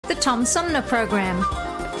The Tom Sumner Program.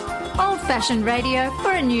 Old-fashioned radio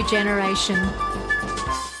for a new generation.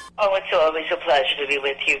 Oh, it's always a pleasure to be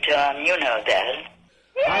with you, Tom. You know that.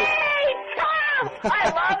 Yay, Tom! I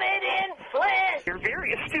love it in Flint! You're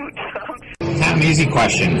very astute, Tom. Tom, easy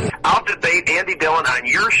question. I'll debate Andy Dillon on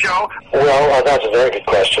your show. Well, that's a very good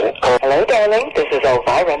question. Hello, darling. This is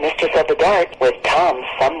Elvira, Mistress of the Dark, with Tom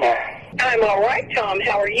Sumner. I'm all right, Tom.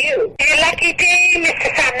 How are you? You lucky day,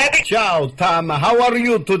 Mr. Sumner. Ciao, Tom. How are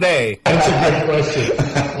you today? That's a good question.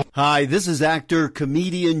 Hi, this is actor,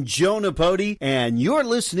 comedian Joe Napodi, and you're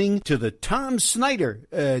listening to the Tom Smothers.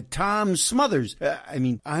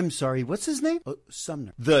 I'm sorry, what's his name? Oh,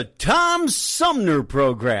 Sumner. The Tom Sumner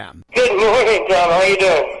Program. Good morning, Tom. How you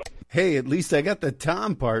doing? Hey, at least I got the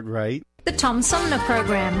Tom part right. The Tom Sumner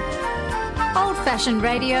Program. Old-fashioned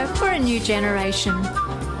radio for a new generation.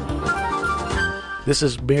 This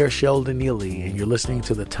is Mayor Sheldon Neely, and you're listening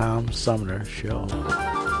to the Tom Sumner Show.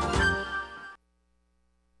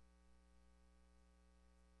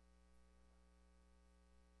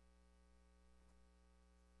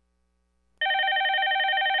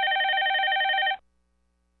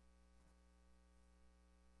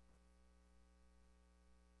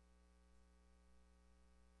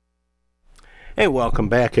 Hey, welcome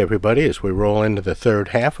back, everybody. As we roll into the third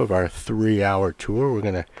half of our 3-hour tour, we're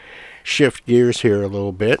going to shift gears here a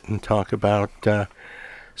little bit and talk about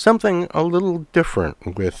something a little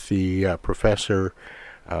different with the professor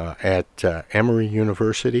at Emory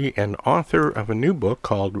University and author of a new book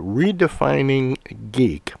called Redefining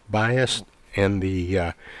Geek, Bias and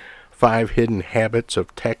the 5 Hidden Habits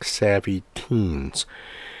of Tech-Savvy Teens.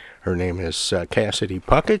 Her name is Cassidy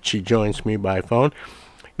Puckett. She joins me by phone.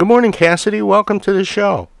 Good morning, Cassidy. Welcome to the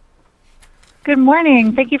show. Good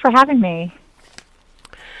morning. Thank you for having me.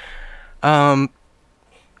 Now,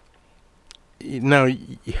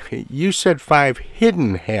 you said 5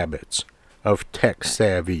 hidden habits of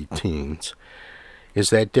tech-savvy teens.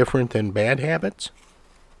 Is that different than bad habits?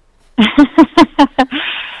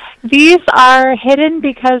 These are hidden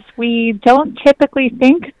because we don't typically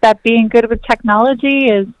think that being good with technology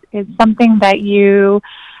is something that you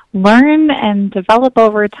learn and develop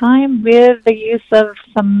over time with the use of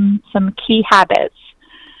some key habits.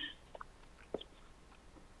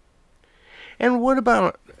 And what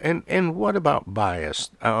about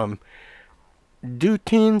bias? Do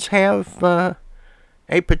teens have a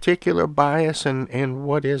particular bias, and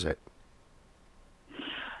what is it?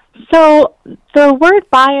 So the word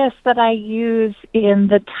bias that I use in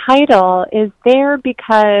the title is there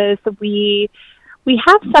because we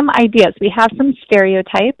have some ideas. We have some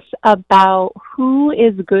stereotypes about who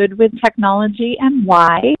is good with technology and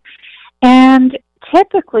why. And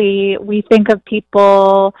typically we think of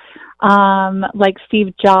people like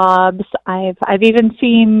Steve Jobs. I've even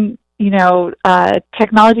seen,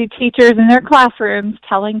 technology teachers in their classrooms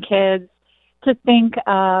telling kids to think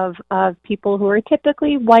of people who are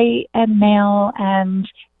typically white and male and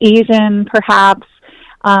Asian, perhaps,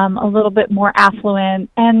 a little bit more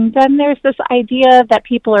affluent. And then there's this idea that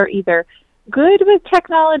people are either good with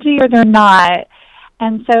technology or they're not.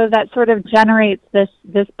 And so that sort of generates this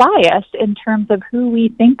bias in terms of who we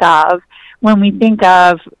think of when we think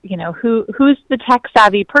of, who's the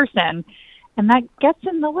tech-savvy person. And that gets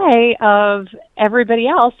in the way of everybody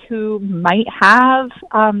else who might have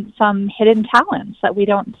some hidden talents that we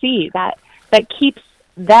don't see, that keeps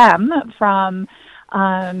them from,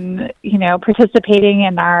 participating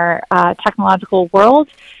in our technological world.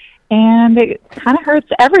 And it kind of hurts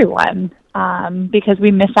everyone because we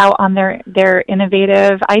miss out on their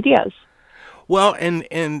innovative ideas. Well,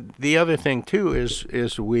 and the other thing, too,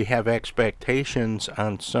 is we have expectations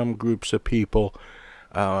on some groups of people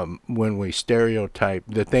when we stereotype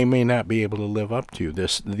that they may not be able to live up to.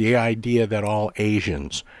 The idea that all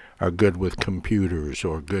Asians are good with computers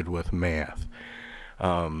or good with math,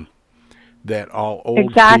 that all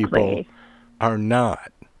old people are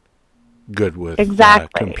not good with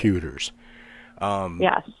computers.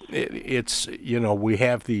 Yes. It's, we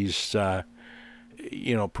have these,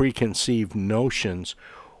 preconceived notions.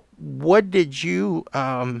 What did you,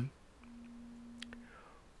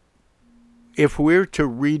 if we're to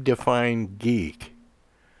redefine geek,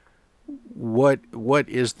 what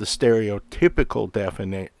is the stereotypical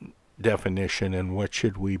definition, and what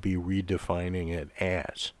should we be redefining it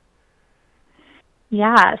as?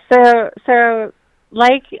 Yeah, so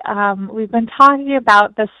like we've been talking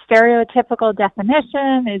about, the stereotypical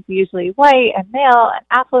definition is usually white and male and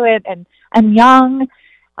affluent and young.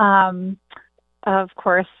 Of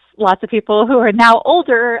course, lots of people who are now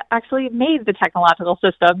older actually made the technological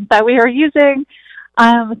systems that we are using.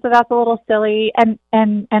 So that's a little silly. And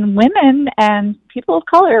women and people of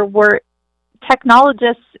color were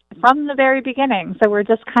technologists from the very beginning. So we're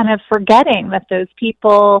just kind of forgetting that those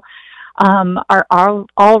people are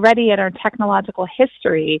already in our technological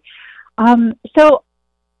history. So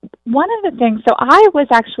one of the things, so I was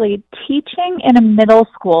actually teaching in a middle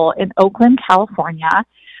school in Oakland, California,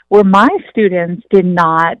 where my students did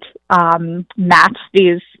not match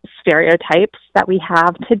these stereotypes that we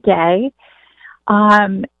have today.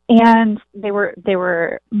 And they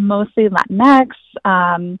were mostly Latinx,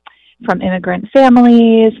 from immigrant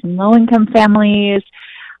families, from low-income families.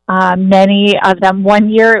 Many of them, one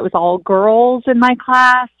year it was all girls in my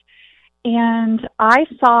class. And I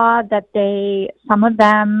saw that some of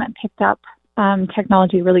them picked up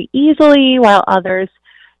technology really easily, while others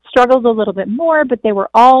struggled a little bit more, but they were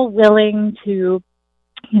all willing to,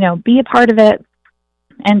 be a part of it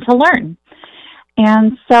and to learn.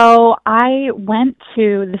 And so I went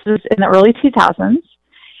this was in the early 2000s,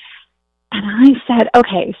 and I said,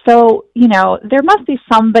 okay, so, there must be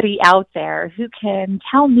somebody out there who can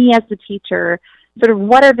tell me as the teacher sort of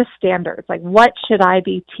what are the standards, like what should I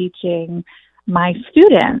be teaching my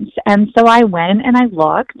students? And so I went and I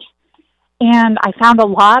looked, and I found a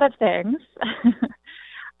lot of things,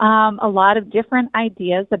 a lot of different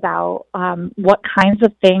ideas about what kinds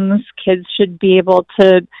of things kids should be able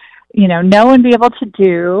to, know and be able to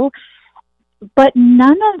do. But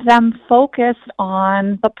none of them focused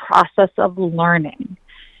on the process of learning,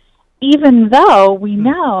 even though we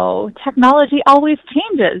know technology always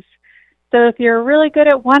changes. So if you're really good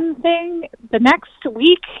at one thing, the next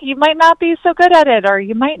week you might not be so good at it, or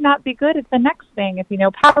you might not be good at the next thing. If you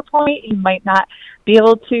know PowerPoint, you might not be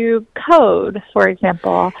able to code, for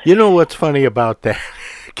example. You know what's funny about that,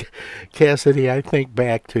 Cassidy? I think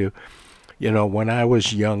back to, when I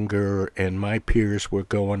was younger and my peers were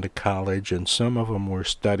going to college, and some of them were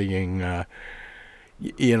studying,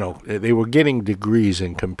 they were getting degrees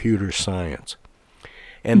in computer science.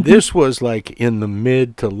 And this was like in the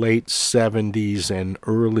mid to late 70s and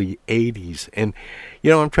early 80s. And,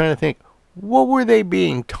 I'm trying to think, what were they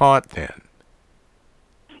being taught then?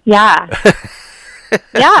 Yeah.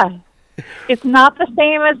 Yeah. It's not the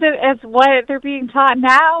same as what they're being taught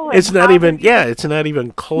now. It's not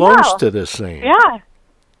even close to the same. Yeah.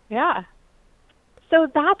 Yeah. So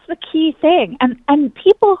that's the key thing. And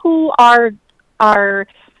people who are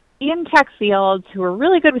in tech fields, who are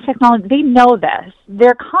really good with technology, they know this.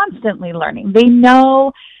 They're constantly learning. They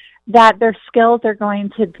know that their skills are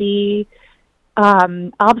going to be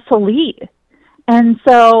obsolete. And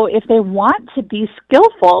so if they want to be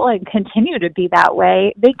skillful and continue to be that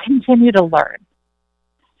way, they continue to learn.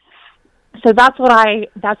 So that's what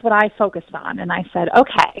I focused on. And I said,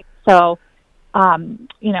 okay, so,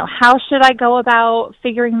 how should I go about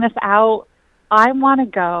figuring this out? I want to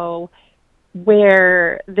go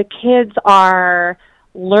where the kids are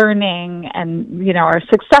learning and, are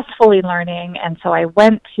successfully learning. And so I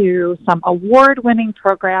went to some award-winning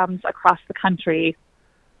programs across the country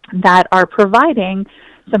that are providing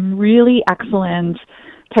some really excellent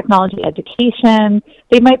technology education.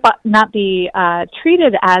 They might not be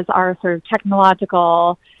treated as our sort of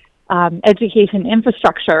technological education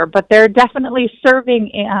infrastructure, but they're definitely serving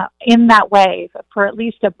in that way for at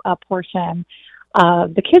least a portion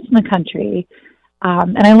of the kids in the country.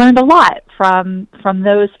 And I learned a lot from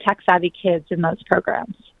those tech-savvy kids in those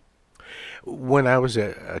programs. When I was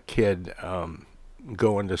a kid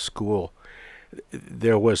going to school,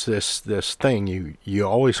 there was this thing. You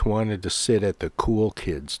always wanted to sit at the cool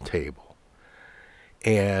kids table.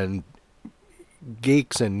 And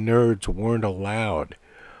geeks and nerds weren't allowed.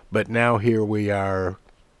 But now here we are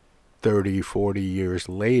 30, 40 years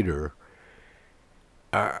later.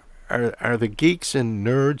 Are the geeks and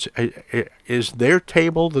nerds, is their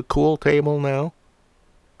table the cool table now?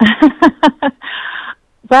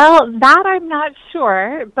 Well, that I'm not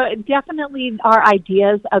sure, but definitely our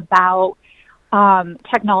ideas about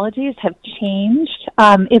technologies have changed.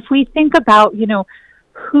 If we think about,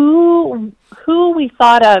 who we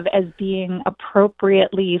thought of as being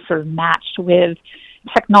appropriately sort of matched with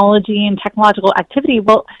technology and technological activity,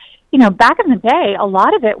 well, back in the day, a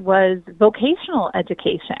lot of it was vocational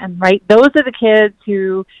education, right? Those are the kids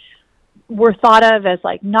who were thought of as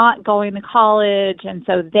like not going to college, and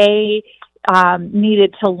so they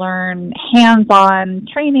needed to learn hands-on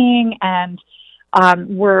training and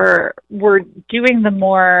were doing the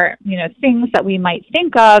more, things that we might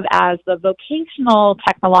think of as the vocational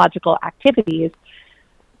technological activities.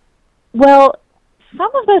 Well,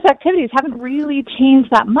 some of those activities haven't really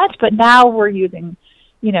changed that much, but now we're using,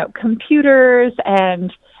 computers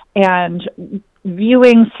and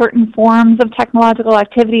viewing certain forms of technological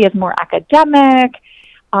activity as more academic.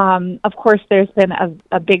 Of course, there's been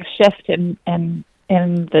a big shift in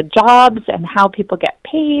the jobs and how people get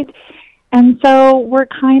paid. And so we're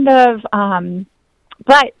kind of,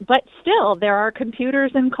 but still, there are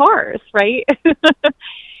computers in cars, right?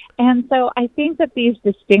 And so I think that these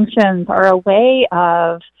distinctions are a way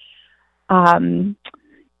of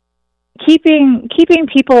keeping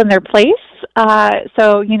people in their place.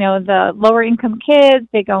 So, the lower income kids,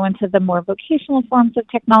 they go into the more vocational forms of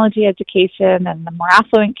technology education, and the more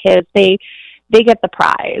affluent kids, they get the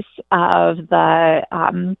prize of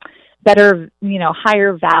the better,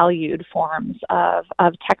 higher valued forms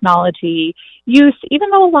of technology use, even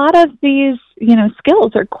though a lot of these,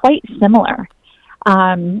 skills are quite similar.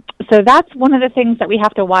 So that's one of the things that we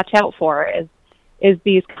have to watch out for is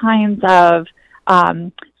these kinds of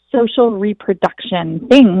social reproduction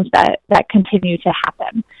things that continue to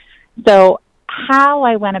happen. So how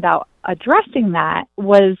I went about addressing that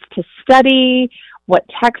was to study what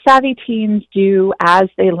tech-savvy teens do as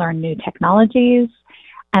they learn new technologies.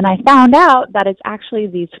 And I found out that it's actually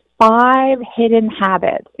these 5 hidden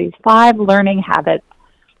habits, these 5 learning habits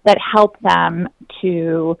that help them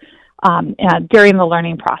to during the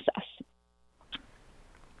learning process.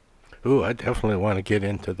 Ooh, I definitely want to get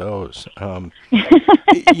into those. I know.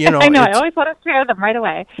 I always want to share them right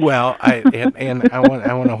away. Well, I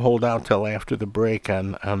want to hold out till after the break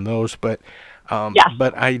on those, but yes.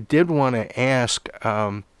 But I did want to ask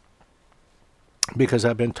because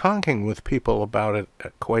I've been talking with people about it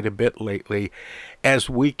quite a bit lately, as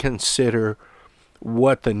we consider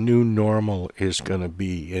what the new normal is going to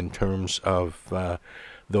be in terms of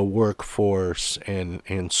the workforce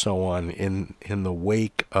and so on in the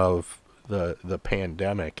wake of the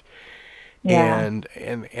pandemic. Yeah.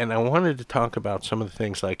 And I wanted to talk about some of the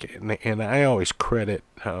things like, and I always credit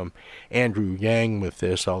Andrew Yang with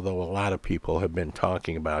this, although a lot of people have been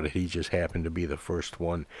talking about it. He just happened to be the first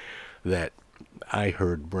one that I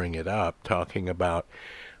heard bring it up, talking about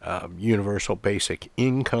universal basic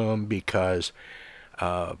income, because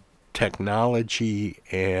technology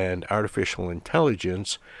and artificial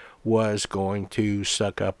intelligence was going to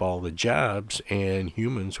suck up all the jobs, and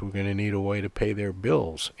humans were going to need a way to pay their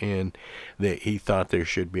bills, and that he thought there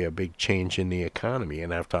should be a big change in the economy.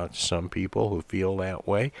 And I've talked to some people who feel that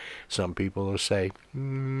way, some people who say,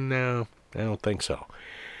 no, I don't think so.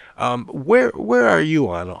 Where are you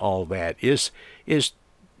on all that?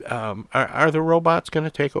 Are the robots going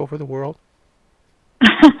to take over the world?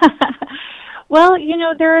 Well,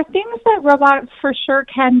 there are things that robots for sure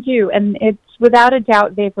can do, and it's without a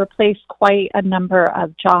doubt they've replaced quite a number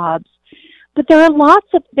of jobs. But there are lots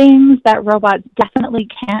of things that robots definitely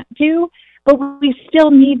can't do, but we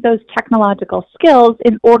still need those technological skills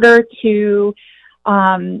in order to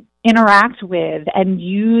interact with and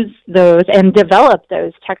use those and develop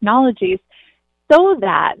those technologies, so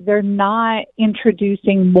that they're not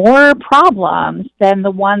introducing more problems than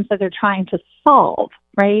the ones that they're trying to solve,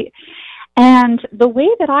 right? And the way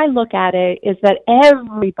that I look at it is that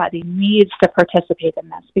everybody needs to participate in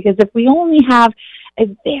this, because if we only have a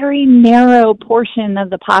very narrow portion of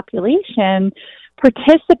the population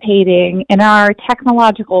participating in our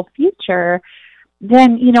technological future,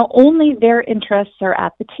 then, only their interests are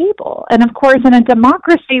at the table. And of course, in a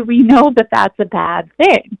democracy, we know that that's a bad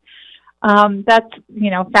thing. That's,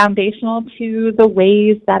 foundational to the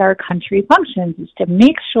ways that our country functions, is to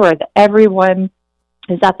make sure that everyone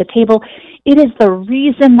is at the table. It is the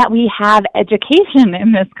reason that we have education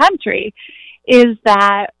in this country, is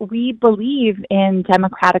that we believe in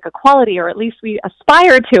democratic equality, or at least we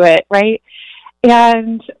aspire to it, right?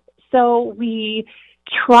 And so we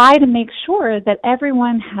try to make sure that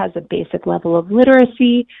everyone has a basic level of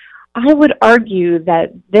literacy. I would argue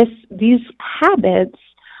that these habits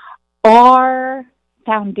are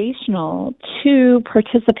foundational to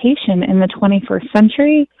participation in the 21st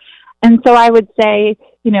century. And so I would say,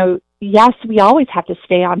 yes, we always have to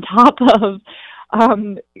stay on top of,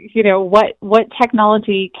 what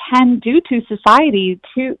technology can do to society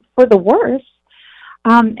for the worse.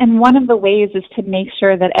 And one of the ways is to make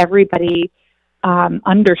sure that everybody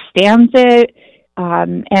understands it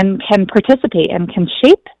and can participate and can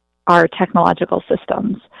shape our technological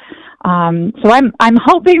systems. So I'm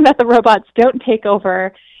hoping that the robots don't take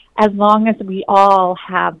over, as long as we all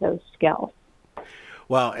have those skills.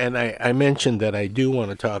 Well, and I mentioned that I do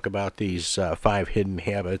want to talk about these 5 hidden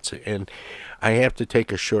habits, and I have to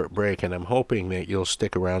take a short break, and I'm hoping that you'll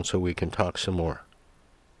stick around so we can talk some more.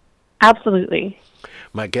 Absolutely.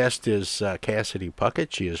 My guest is Cassidy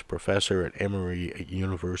Puckett. She is professor at Emory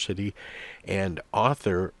University and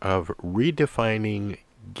author of Redefining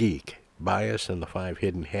Geek, bias and the 5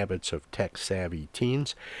 hidden habits of tech-savvy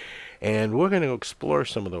teens. And we're going to explore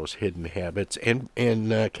some of those hidden habits. And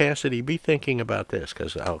Cassidy, be thinking about this,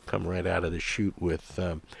 because I'll come right out of the chute with,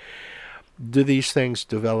 do these things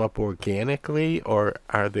develop organically, or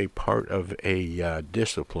are they part of a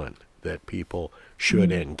discipline that people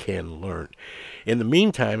should and can learn? In the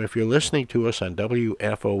meantime, if you're listening to us on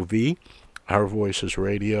WFOV, Our Voices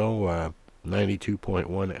Radio, 92.1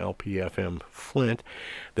 LPFM Flint.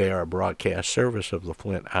 They are a broadcast service of the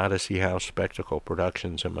Flint Odyssey House Spectacle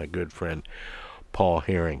Productions and my good friend Paul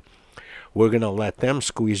Herring. We're going to let them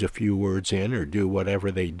squeeze a few words in or do whatever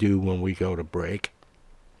they do when we go to break.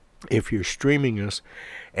 If you're streaming us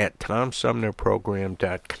at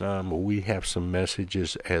TomSumnerProgram.com, we have some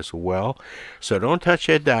messages as well. So don't touch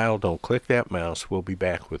that dial, don't click that mouse. We'll be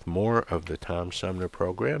back with more of the Tom Sumner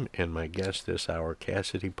Program and my guest this hour,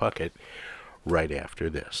 Cassidy Puckett, right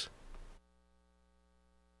after this.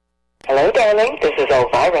 Hello, darling. This is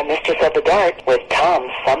Elvira, Mistress of the Dark, with Tom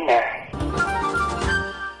Sumner.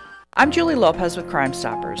 I'm Julie Lopez with Crime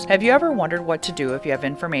Stoppers. Have you ever wondered what to do if you have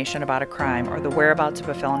information about a crime or the whereabouts of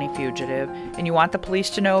a felony fugitive and you want the police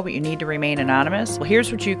to know but you need to remain anonymous? Well,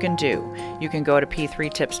 here's what you can do. You can go to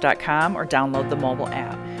p3tips.com or download the mobile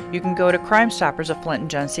app. You can go to Crime Stoppers of Flint and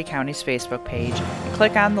Genesee County's Facebook page and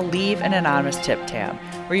click on the Leave an Anonymous Tip tab,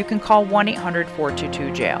 or you can call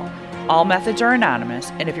 1-800-422-JAIL. All methods are anonymous,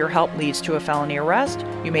 and if your help leads to a felony arrest,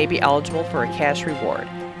 you may be eligible for a cash reward.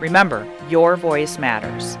 Remember, your voice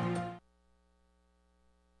matters.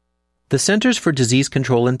 The Centers for Disease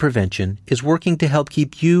Control and Prevention is working to help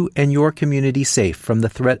keep you and your community safe from the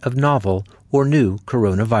threat of novel or new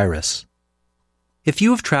coronavirus. If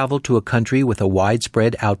you have traveled to a country with a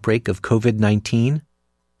widespread outbreak of COVID-19,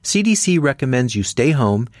 CDC recommends you stay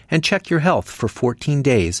home and check your health for 14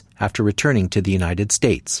 days after returning to the United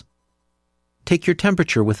States. Take your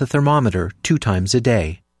temperature with a thermometer 2 times a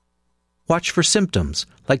day. Watch for symptoms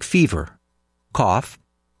like fever, cough,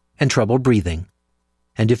 and trouble breathing.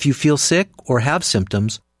 And if you feel sick or have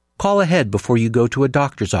symptoms, call ahead before you go to a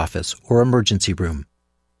doctor's office or emergency room.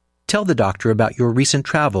 Tell the doctor about your recent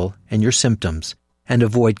travel and your symptoms, and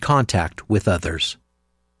avoid contact with others.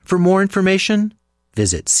 For more information,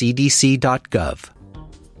 visit cdc.gov.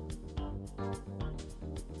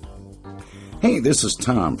 Hey, this is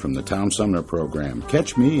Tom from the Tom Sumner Program.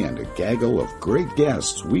 Catch me and a gaggle of great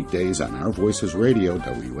guests weekdays on Our Voices Radio,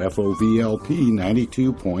 WFOVLP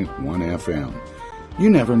 92.1 FM. You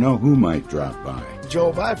never know who might drop by.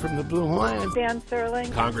 Joe Vai from the Blue Hawaiian. Dan Sterling.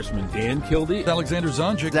 Congressman Dan Kildee. Alexander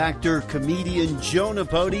Zonjic. Actor, comedian Joe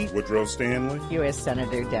Napodi. Woodrow Stanley. U.S.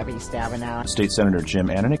 Senator Debbie Stabenow. State Senator Jim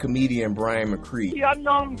Ananich. Comedian Brian McCree. The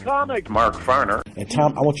unknown comic. Mark Farner. And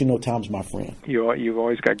Tom, I want you to know Tom's my friend. You've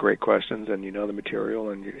always got great questions, and you know the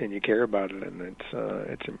material, and you care about it, and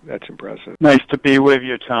that's impressive. Nice to be with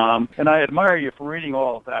you, Tom. And I admire you for reading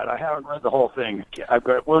all of that. I haven't read the whole thing. I'm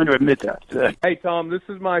willing to admit that. Hey, Tom, this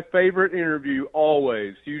is my favorite interview always.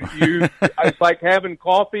 It's like having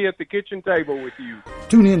coffee at the kitchen table with you.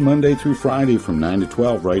 Tune in Monday through Friday from 9 to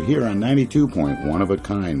 12 right here on 92.1 of a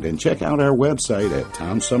kind, and check out our website at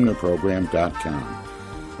TomSumnerProgram.com.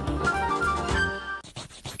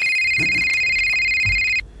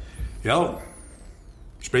 Yo,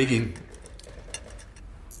 speaking.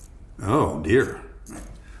 Oh, dear.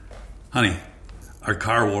 Honey, our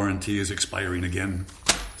car warranty is expiring again.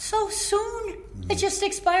 So soon? It just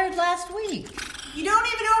expired last week. You don't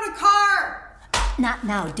even own a car! Not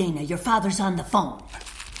now, Dana. Your father's on the phone.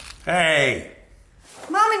 Hey!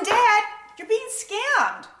 Mom and Dad, you're being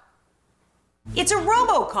scammed. It's a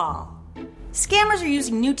robocall. Scammers are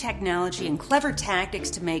using new technology and clever tactics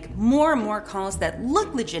to make more and more calls that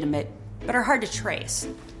look legitimate but are hard to trace.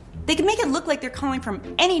 They can make it look like they're calling from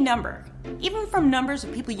any number, even from numbers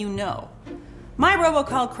of people you know. My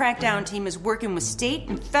robocall crackdown team is working with state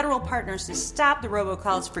and federal partners to stop the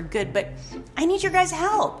robocalls for good, but I need your guys'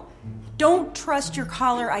 help. Don't trust your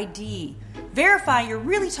caller ID. Verify you're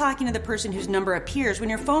really talking to the person whose number appears when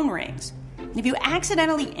your phone rings. And if you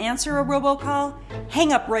accidentally answer a robocall,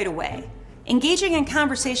 hang up right away. Engaging in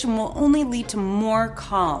conversation will only lead to more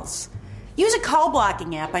calls. Use a call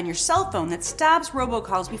blocking app on your cell phone that stops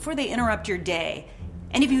robocalls before they interrupt your day.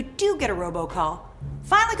 And if you do get a robocall,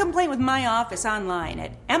 file a complaint with my office online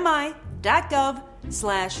at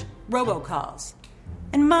mi.gov/robocalls.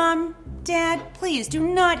 And Mom, Dad, please do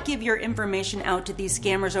not give your information out to these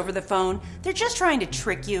scammers over the phone. They're just trying to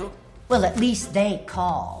trick you. Well, at least they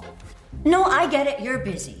call. No, I get it. You're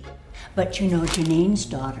busy. But you know Janine's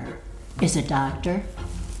daughter is a doctor.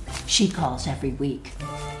 She calls every week.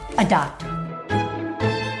 A doctor.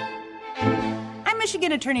 I'm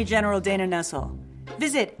Michigan Attorney General Dana Nessel.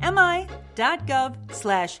 Visit mi.gov/AG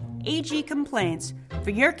complaints for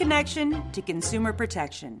your connection to consumer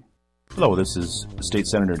protection. Hello, this is State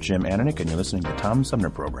Senator Jim Ananich, and you're listening to the Tom Sumner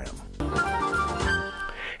Program.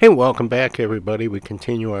 Hey, welcome back, everybody. We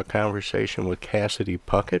continue our conversation with Cassidy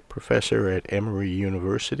Puckett, professor at Emory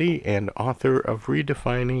University and author of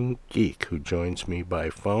Redefining Geek, who joins me by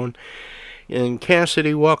phone. And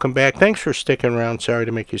Cassidy, welcome back. Thanks for sticking around. Sorry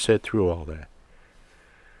to make you sit through all that.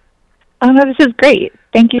 Oh, no, this is great.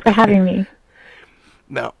 Thank you for having me.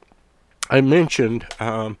 Now, I mentioned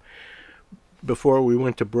before we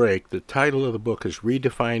went to break, the title of the book is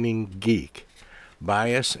Redefining Geek,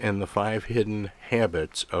 Bias and the 5 Hidden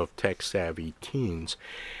Habits of Tech-Savvy Teens.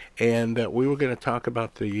 And we were going to talk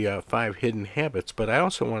about the 5 hidden habits, but I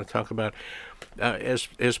also want to talk about,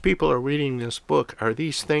 as people are reading this book, are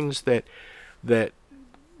these things that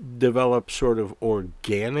develop sort of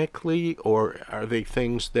organically, or are they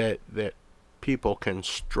things that people can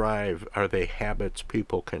strive, are they habits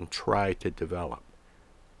people can try to develop?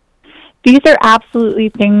 These are absolutely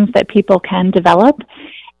things that people can develop.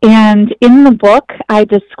 And in the book, I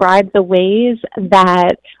describe the ways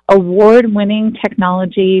that award-winning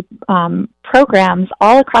technology programs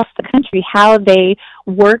all across the country, how they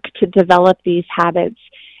work to develop these habits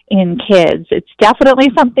in kids. It's definitely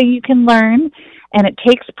something you can learn, and it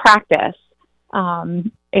takes practice.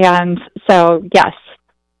 And so, yes,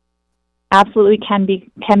 absolutely can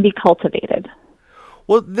be cultivated.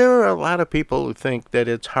 Well, there are a lot of people who think that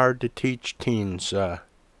it's hard to teach teens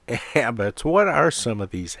habits. What are some of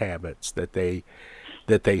these habits that they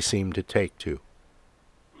seem to take to?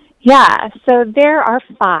 Yeah, so there are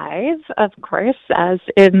 5, of course, as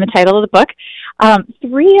in the title of the book.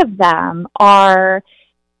 3 of them are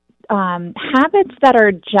habits that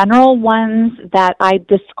are general ones that I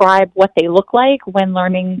describe what they look like when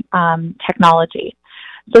learning technology.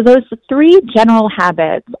 So those 3 general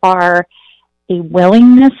habits are a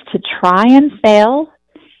willingness to try and fail,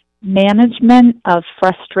 management of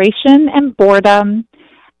frustration and boredom,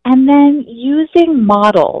 and then using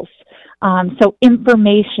models, so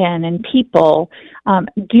information and people,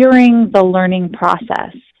 during the learning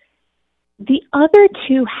process. The other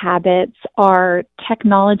 2 habits are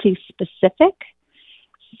technology specific.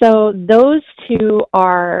 So those 2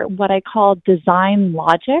 are what I call design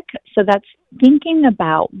logic. So that's thinking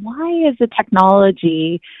about, why is the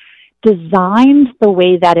technology designed the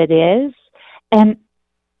way that it is, and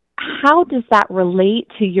how does that relate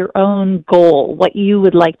to your own goal, what you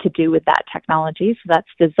would like to do with that technology? So that's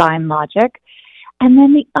design logic. And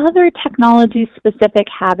then the other technology-specific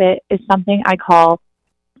habit is something I call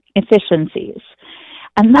efficiencies.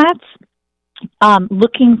 And that's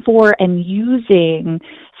looking for and using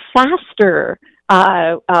faster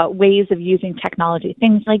ways of using technology,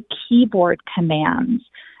 things like keyboard commands.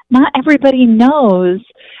 Not everybody knows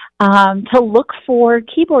to look for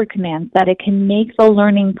keyboard commands, that it can make the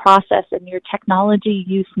learning process and your technology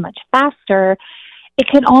use much faster. It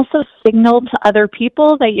can also signal to other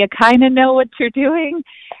people that you kind of know what you're doing.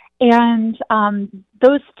 And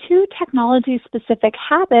those 2 technology-specific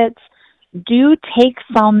habits do take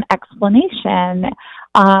some explanation.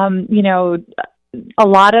 A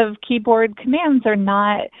lot of keyboard commands are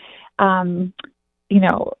not,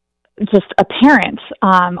 just apparent,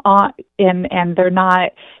 and they're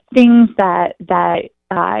not things that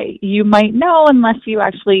you might know unless you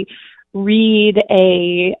actually read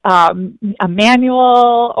a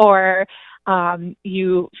manual, or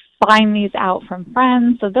you find these out from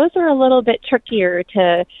friends. So those are a little bit trickier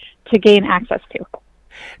to gain access to.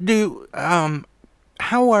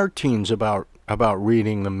 How are teens about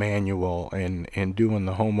reading the manual and doing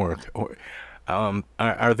the homework? Or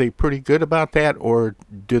are they pretty good about that, or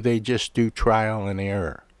do they just do trial and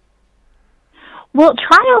error? Well,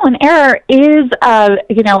 trial and error is,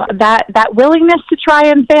 that willingness to try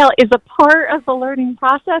and fail is a part of the learning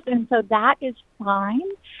process, and so that is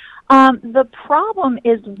fine. The problem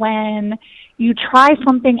is when you try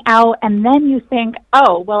something out and then you think,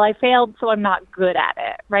 oh, well, I failed, so I'm not good at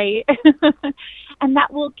it, right? And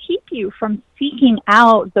that will keep you from seeking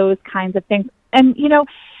out those kinds of things. And,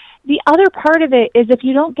 the other part of it is if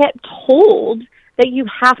you don't get told that you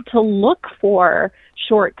have to look for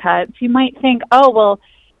shortcuts, you might think, oh, well,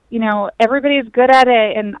 everybody's good at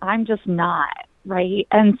it and I'm just not, right?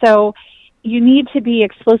 And so you need to be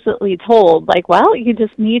explicitly told, like, well, you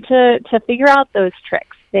just need to figure out those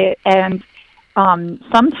tricks. And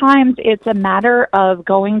sometimes it's a matter of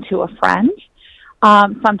going to a friend.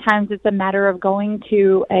 Sometimes it's a matter of going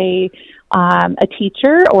to a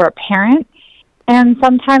teacher or a parent. And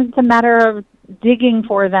sometimes it's a matter of digging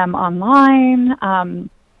for them online.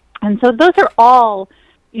 And so those are all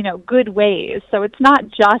good ways. So it's not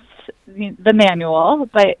just the manual,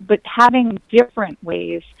 but having different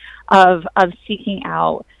ways of seeking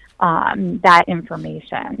out that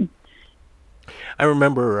information. I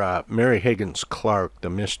remember Mary Higgins Clark, the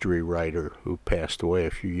mystery writer who passed away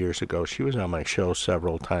a few years ago. She was on my show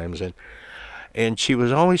several times, and she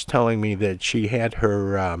was always telling me that she had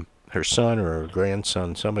her son or her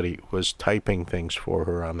grandson, somebody was typing things for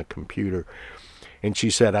her on the computer. And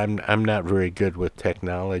she said, I'm not very good with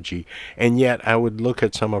technology. And yet I would look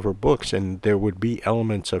at some of her books and there would be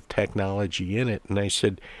elements of technology in it. And I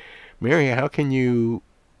said, Mary, how can you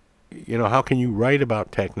write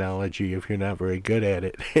about technology if you're not very good at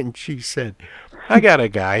it? And she said, I got a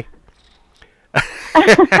guy.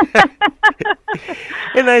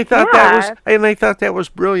 And I thought that was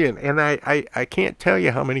brilliant. And I can't tell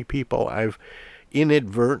you how many people I've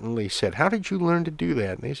inadvertently said, how did you learn to do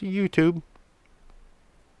that? And they say, YouTube.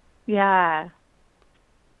 Yeah.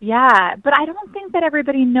 But I don't think that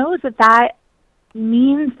everybody knows that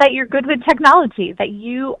means that you're good with technology, that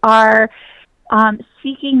you are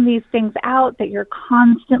seeking these things out, that you're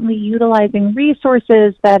constantly utilizing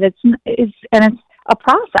resources, that it's a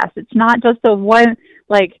process. It's not just a one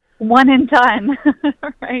and done,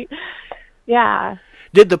 right? Yeah.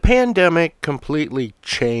 Did the pandemic completely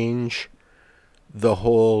change the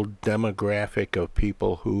whole demographic of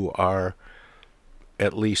people who are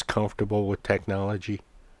at least comfortable with technology?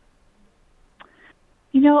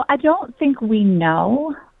 I don't think we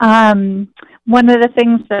know. One of the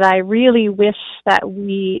things that I really wish that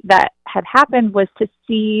had happened was to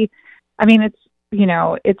see,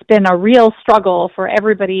 it's been a real struggle for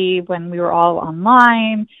everybody when we were all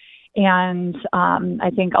online. And I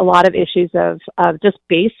think a lot of issues of just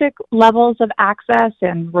basic levels of access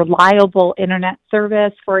and reliable internet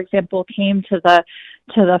service, for example, came to the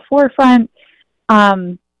forefront.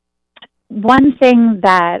 One thing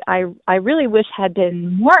that I really wish had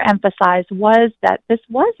been more emphasized was that this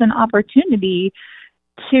was an opportunity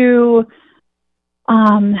to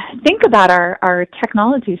think about our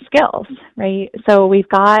technology skills, right? So we've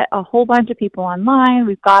got a whole bunch of people online.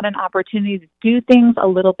 We've got an opportunity to do things a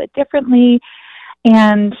little bit differently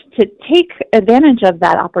and to take advantage of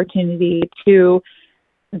that opportunity to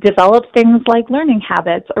develop things like learning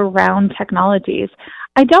habits around technologies.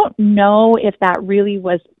 I don't know if that really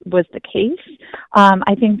was the case.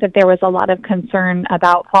 I think that there was a lot of concern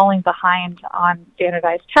about falling behind on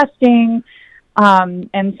standardized testing.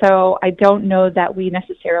 And so I don't know that we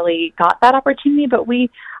necessarily got that opportunity, but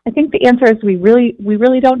I think the answer is we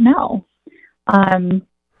really don't know. I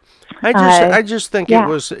just think it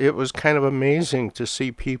was kind of amazing to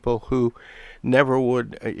see people who never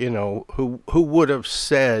would, who would have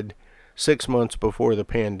said 6 months before the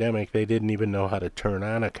pandemic they didn't even know how to turn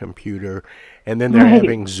on a computer, and then they're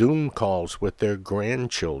having Zoom calls with their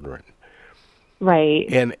grandchildren. Right.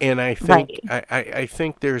 And I think I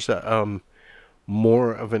think there's a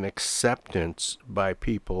more of an acceptance by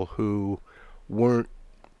people who weren't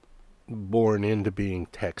born into being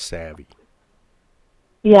tech savvy.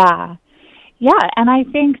 Yeah, and I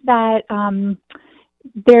think that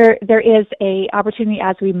there is a opportunity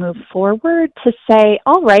as we move forward to say,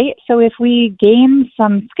 all right, so if we gain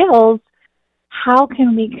some skills, how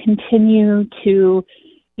can we continue to,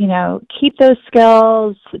 keep those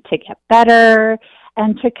skills, to get better,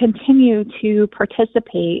 and to continue to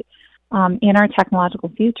participate in our technological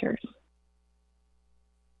futures?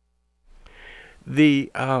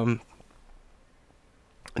 Now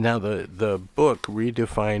the book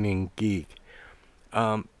Redefining Geek.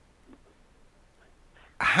 What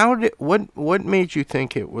made you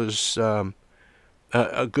think it was a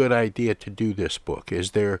good idea to do this book?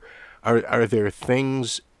 Are there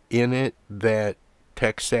things in it that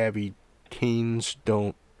tech savvy teens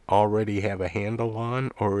don't already have a handle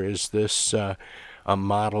on, or is this a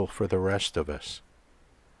model for the rest of us?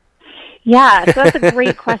 Yeah, so that's a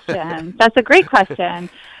great question.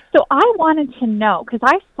 So I wanted to know, because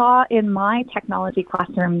I saw in my technology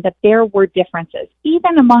classroom that there were differences,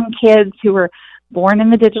 even among kids who were born in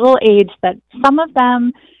the digital age, that some of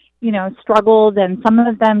them, struggled and some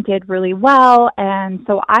of them did really well. And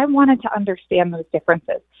so I wanted to understand those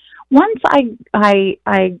differences. Once I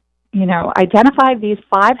identified these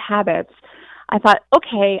 5 habits, I thought,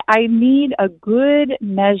 okay, I need a good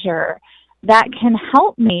measure that can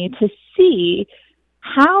help me to see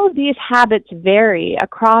how these habits vary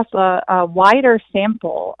across a wider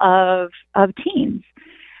sample of teens.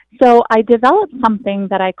 So I developed something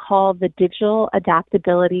that I call the Digital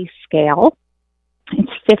Adaptability Scale.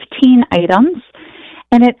 It's 15 items,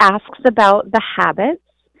 and it asks about the habits.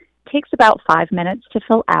 It takes about 5 minutes to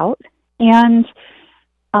fill out. And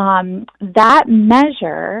that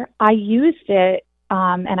measure, I used it,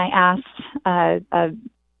 and I asked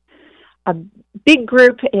a big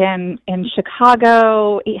group in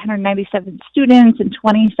Chicago, 897 students in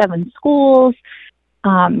 27 schools,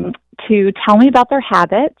 to tell me about their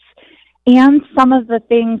habits and some of the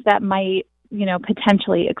things that might,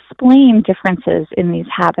 potentially explain differences in these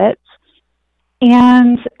habits.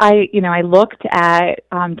 And I looked at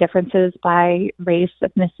differences by race,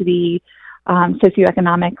 ethnicity,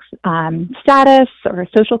 socioeconomic status or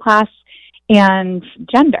social class, and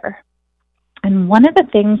gender. And one of the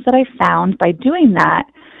things that I found by doing that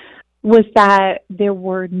was that there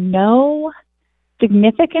were no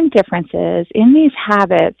significant differences in these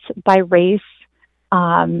habits by race,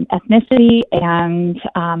 ethnicity, and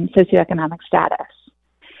socioeconomic status.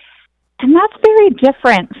 And that's very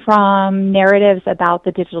different from narratives about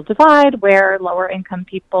the digital divide, where lower income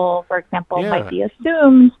people, for example, might be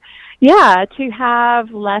assumed, to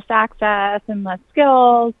have less access and less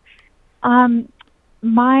skills.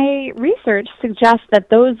 My research suggests that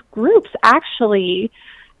those groups actually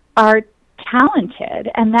are talented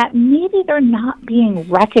and that maybe they're not being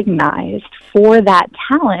recognized for that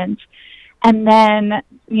talent. And then,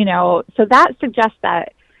 so that suggests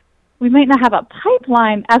that we might not have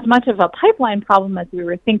as much of a pipeline problem as we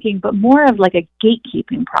were thinking, but more of like a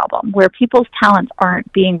gatekeeping problem where people's talents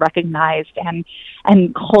aren't being recognized and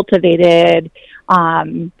cultivated.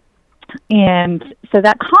 And so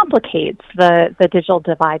that complicates the digital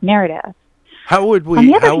divide narrative. How would we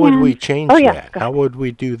change that? How would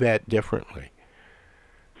we do that differently?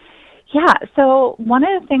 Yeah, so one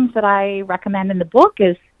of the things that I recommend in the book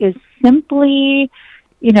is simply,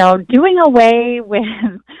 doing away with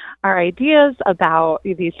our ideas about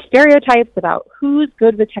these stereotypes about who's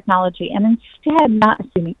good with technology, and instead not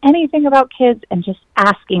assuming anything about kids and just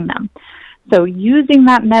asking them. So using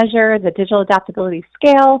that measure, the digital adaptability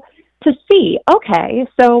scale, to see, okay,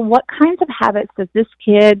 so what kinds of habits does this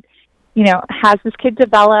kid, has this kid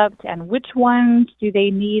developed, and which ones do they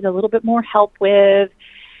need a little bit more help with?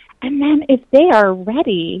 And then if they are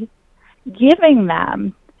ready, giving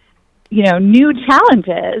them, new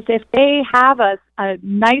challenges. If they have a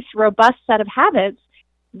nice, robust set of habits,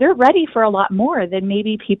 they're ready for a lot more than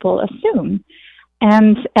maybe people assume.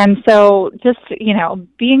 And so just,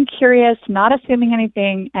 being curious, not assuming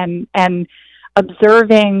anything, and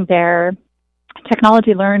observing their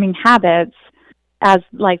technology learning habits as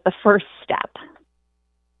like the first step.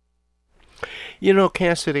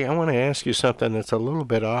 Cassidy, I want to ask you something that's a little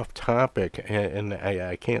bit off topic, and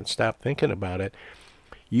I can't stop thinking about it.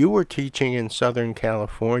 You were teaching in Southern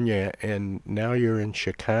California, and now you're in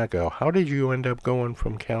Chicago. How did you end up going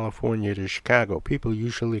from California to Chicago? People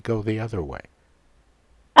usually go the other way.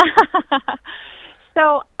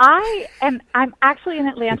 So I'm actually in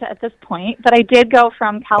Atlanta at this point, but I did go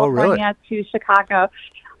from California to Chicago,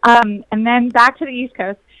 and then back to the East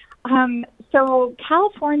Coast. So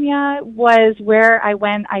California was where I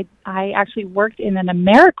went. I actually worked in an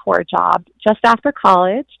AmeriCorps job just after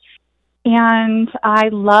college, and I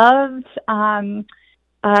loved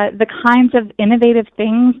the kinds of innovative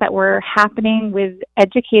things that were happening with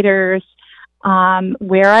educators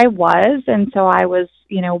where I was. And so I was,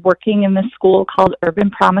 working in this school called Urban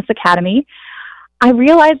Promise Academy. I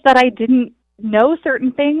realized that I didn't know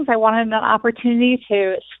certain things. I wanted an opportunity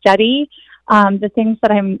to study the things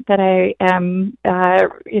that I am,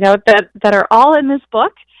 that are all in this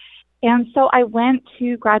book. And so I went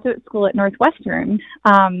to graduate school at Northwestern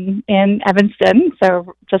in Evanston,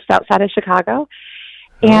 so just outside of Chicago.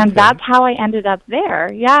 And that's how I ended up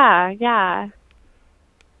there. Yeah.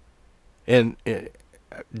 And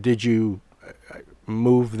did you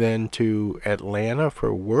move then to Atlanta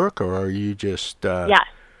for work, or are you just...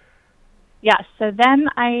 Yes. So then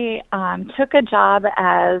I took a job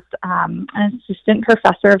as an assistant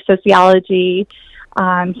professor of sociology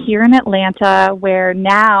here in Atlanta, where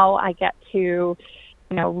now I get to,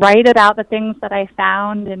 write about the things that I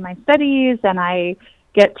found in my studies, and I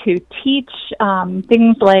get to teach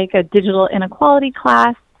things like a digital inequality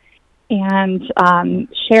class and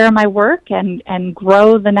share my work and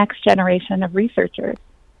grow the next generation of researchers.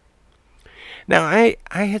 Now, I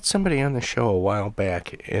had somebody on the show a while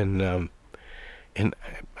back, and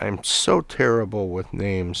I'm so terrible with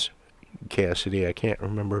names, Cassidy. I can't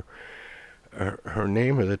remember her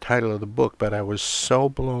name or the title of the book, but I was so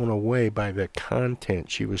blown away by the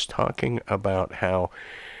content. She was talking about how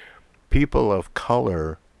people of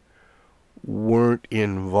color weren't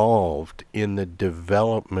involved in the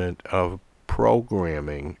development of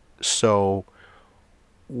programming. So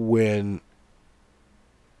when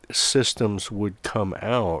systems would come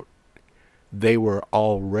out, they were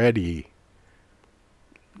already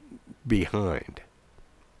behind?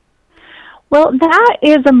 Well, that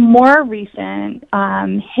is a more recent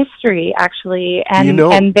history, actually, and you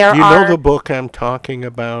know are the book I'm talking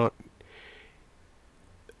about?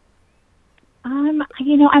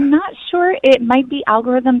 I'm not sure. It might be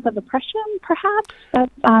Algorithms of Oppression, perhaps.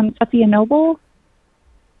 That's Sophia Noble.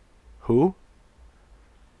 Who?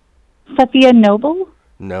 Sophia Noble?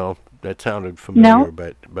 No, that sounded familiar, No?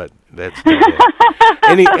 but that's not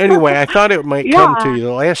it. Anyway, I thought it might come to you.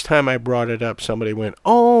 The last time I brought it up, somebody went,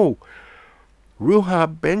 "Oh,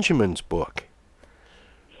 Ruha Benjamin's book."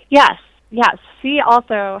 Yes. She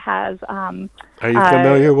also has. Are you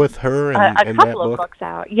familiar with her and a couple that of book? books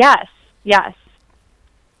out? Yes.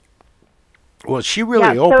 Well, she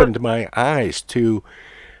really opened my eyes to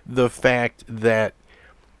the fact that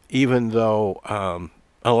even though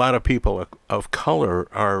a lot of people of color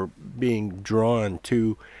are being drawn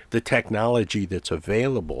to the technology that's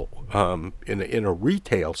available in a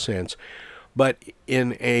retail sense, but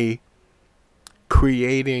in a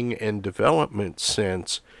creating and development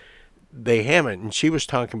sense, they haven't. And she was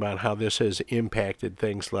talking about how this has impacted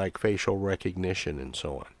things like facial recognition and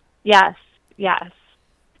so on. Yes,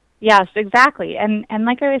 exactly. And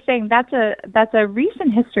like I was saying, that's a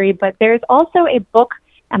recent history, but there's also a book,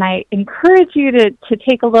 and I encourage you to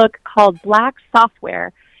take a look, called Black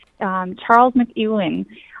Software. Charles McEwen.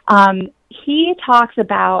 He talks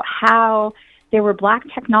about how there were black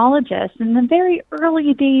technologists in the very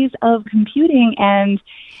early days of computing, and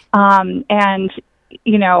who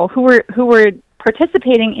were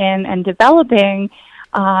participating in and developing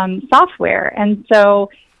software. And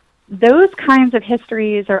so those kinds of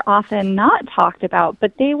histories are often not talked about,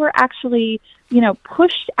 but they were actually,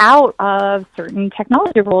 pushed out of certain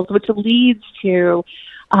technology roles, which leads to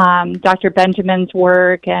Dr. Benjamin's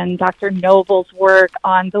work and Dr. Noble's work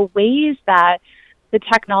on the ways that the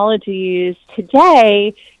technologies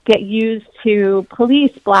today get used to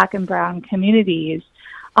police black and brown communities,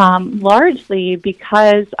 largely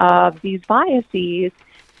because of these biases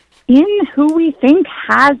in who we think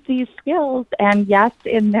has these skills, and yes,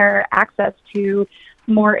 in their access to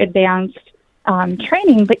more advanced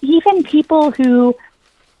training. But even people who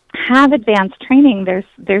have advanced training,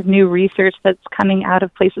 there's new research that's coming out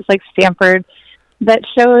of places like Stanford that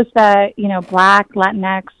shows that Black,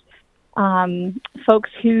 Latinx folks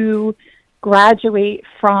who graduate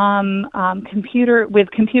from computer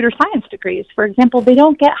science degrees, for example, they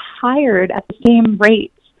don't get hired at the same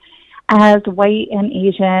rates as white and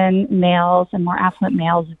Asian males and more affluent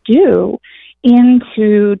males do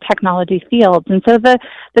into technology fields. And so the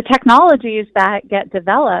technologies that get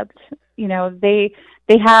developed, they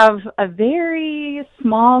have a very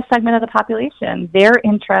small segment of the population, their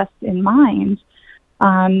interests in mind.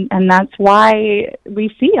 And that's why we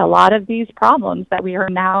see a lot of these problems that we are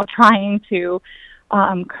now trying to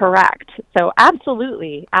correct. So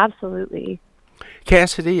absolutely.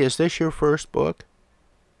 Cassidy, is this your first book?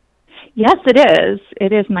 Yes, it is.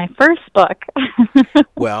 It is my first book.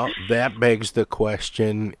 Well, that begs the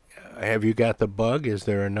question, have you got the bug? Is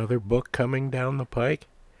there another book coming down the pike?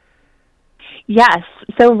 Yes.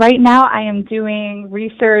 So right now I am doing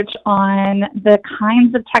research on the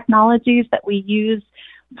kinds of technologies that we use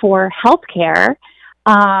for healthcare,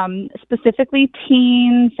 specifically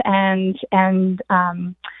teens and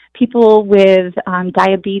people with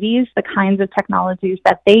diabetes, the kinds of technologies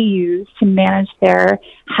that they use to manage their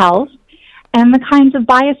health, and the kinds of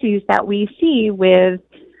biases that we see with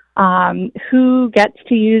who gets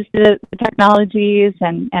to use the technologies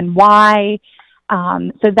and why.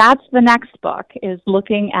 So that's the next book, is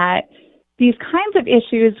looking at these kinds of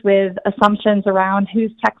issues with assumptions around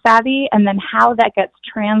who's tech savvy, and then how that gets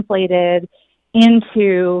translated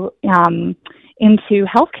into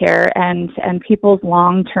healthcare and people's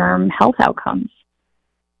long-term health outcomes.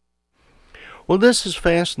 Well, this is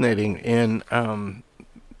fascinating, and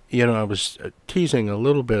I was teasing a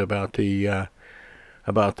little bit about the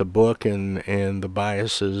book and the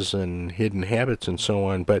biases and hidden habits and so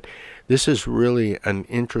on, but this is really an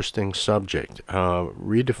interesting subject.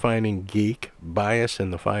 Redefining Geek, Bias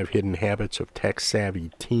and the 5 Hidden Habits of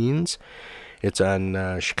Tech-Savvy Teens. It's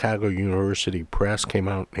on Chicago University Press, came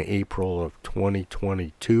out in April of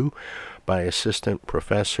 2022 by Assistant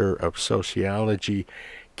Professor of Sociology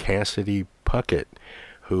Cassidy Puckett,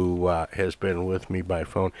 who has been with me by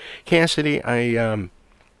phone. Cassidy, I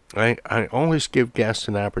always give guests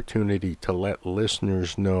an opportunity to let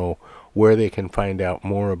listeners know where they can find out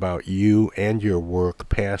more about you and your work,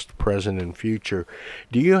 past, present, and future.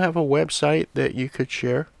 Do you have a website that you could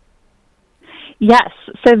share? Yes.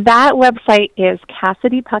 So that website is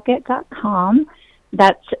CassidyPuckett.com.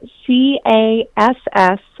 That's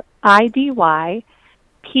CassidyPuckett.com.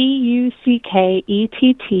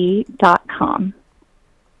 puckett.com.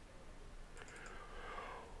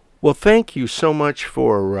 Well, thank you so much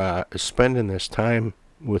for spending this time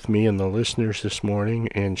with me and the listeners this morning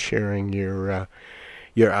and sharing your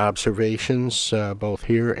observations both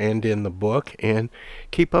here and in the book. And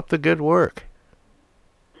keep up the good work.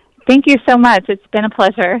 Thank you so much. It's been a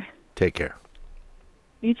pleasure. Take care.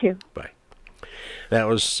 You too. Bye. That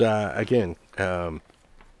was, again,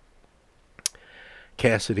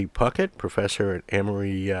 Cassidy Puckett, professor at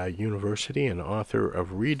Emory University and author of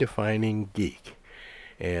Redefining Geek.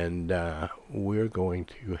 And we're going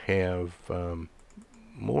to have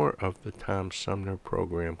more of the Tom Sumner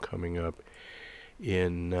program coming up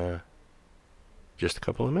in just a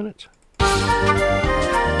couple of minutes.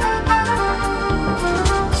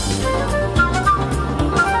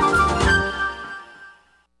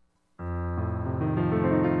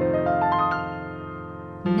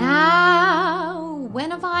 Now,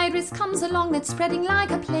 when a virus comes along that's spreading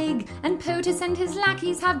like a plague, and POTUS and his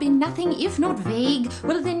lackeys have been nothing if not vague,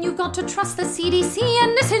 well then you've got to trust the CDC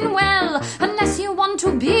and listen well, unless you want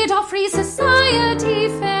to bid our free society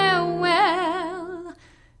farewell.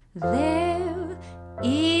 There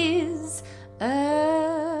is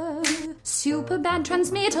a super bad,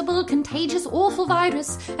 transmittable, contagious, awful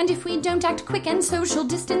virus, and if we don't act quick and social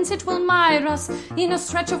distance, it will mire us in a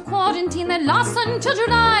stretch of quarantine that lasts until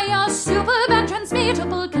July. A super bad,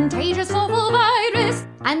 transmittable, contagious, awful virus.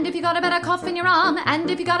 And if you got a better cough in your arm,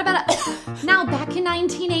 and if you got a better... Now, back in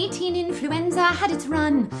 1918, influenza had its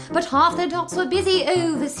run, but half the docs were busy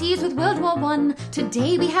overseas with World War I.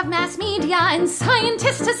 Today we have mass media and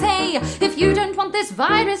scientists to say, if you don't want this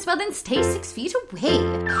virus, well then stay 6 feet away.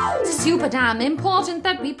 Super damn important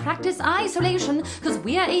that we practice isolation, cause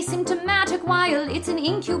we're asymptomatic while it's in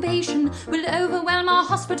incubation. We'll overwhelm our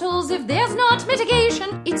hospitals if there's not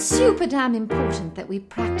mitigation. It's super damn important that we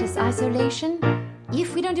practice isolation.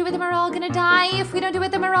 If we don't do it, then we're all gonna die. If we don't do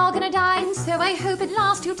it, then we're all gonna die. And so I hope at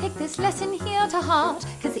last you'll take this lesson here to heart,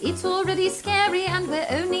 cause it's already scary and we're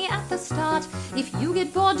only at the start. If you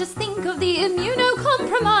get bored, just think of the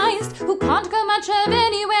immunocompromised, who can't go much of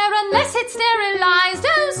anywhere unless it's sterilized.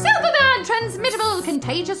 Oh, super bad, transmittable,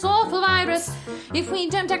 contagious, awful virus. If we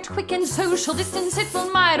don't act quick and social distance, it will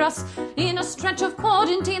mire us in a stretch of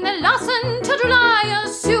quarantine that lasts until July. A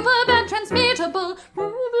super bad, transmittable,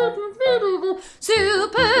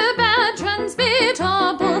 super bad,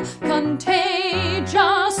 transmittable,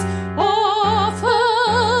 contagious,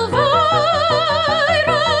 awful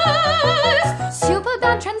virus. Super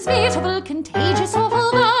bad, transmittable, contagious,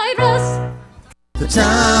 awful virus. The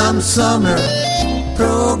Tom Sumner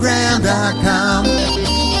Program.com.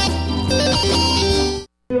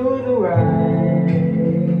 Do the right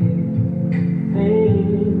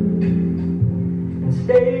thing and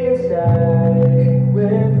stay inside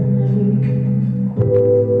with me.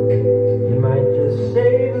 You might just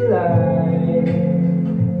save a life,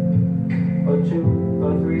 or 2,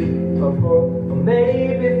 or 3, or 4, or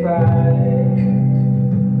maybe 5.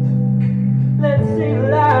 Let's save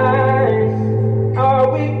lives. Are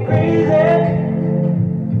we crazy,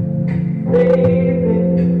 baby?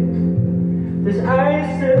 This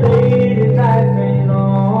isolated life ain't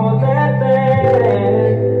all that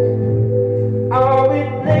bad. Are we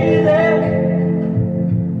lazy?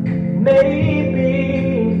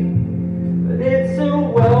 Maybe, but it's a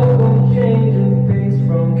welcome change of pace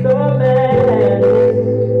from the madness.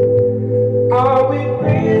 Are we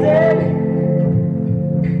crazy?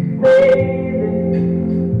 Maybe,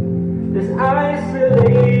 this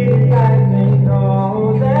isolated life ain't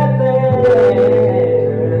all that bad.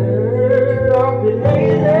 Are we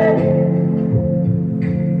lazy?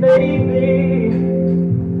 Maybe,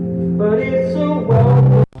 but it's a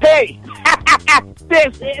welcome. Hey!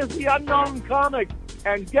 This is the Unknown Comic,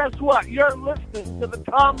 and guess what? You're listening to the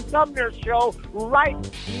Tom Sumner Show right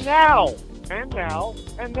now. And now,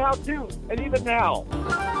 and now too, and even now.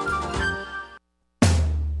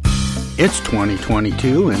 It's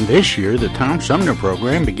 2022, and this year the Tom Sumner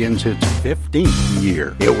program begins its 15th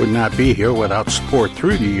year. It would not be here without support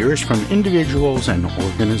through the years from individuals and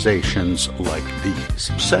organizations like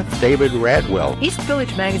these. Seth David Radwell, East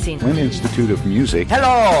Village Magazine, Flint Institute of Music,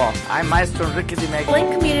 Hello, I'm Maestro Rickety Mag.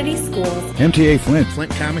 Flint Community Schools, MTA Flint,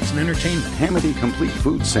 Flint Comics and Entertainment, Hamady Complete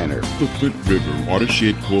Food Center, the Flint River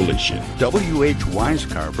Watershed Coalition, W.H.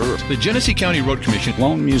 Wisecarver, the Genesee County Road Commission,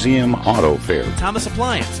 Lone Museum Auto Fair, Thomas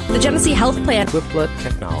Appliance, the Genesee Health Plan, Whiplet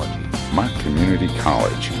Technology, Mott Community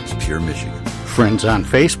College, Pure Michigan, Friends on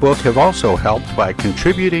Facebook have also helped by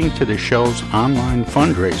contributing to the show's online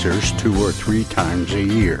fundraisers 2 or 3 times a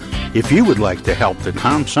year. If you would like to help the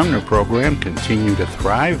Tom Sumner program continue to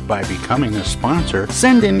thrive by becoming a sponsor,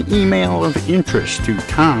 send an email of interest to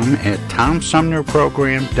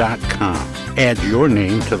tom@tomsumnerprogram.com. Add your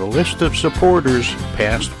name to the list of supporters,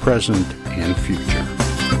 past, present, and future.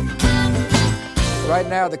 Right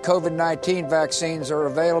now, the COVID-19 vaccines are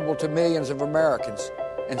available to millions of Americans,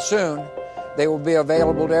 and soon they will be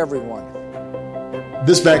available to everyone.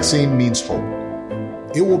 This vaccine means hope.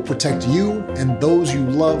 It will protect you and those you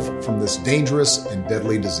love from this dangerous and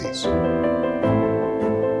deadly disease. I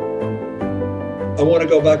want to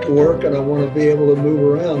go back to work and I want to be able to move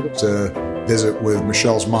around. To visit with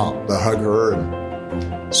Michelle's mom, to hug her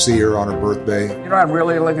and see her on her birthday. You know what I'm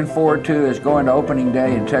really looking forward to is going to opening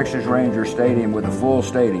day in Texas Ranger Stadium with a full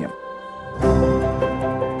stadium.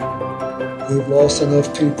 We've lost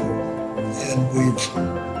enough people and we've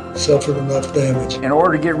suffered enough damage. In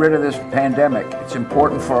order to get rid of this pandemic, it's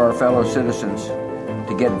important for our fellow citizens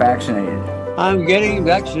to get vaccinated. I'm getting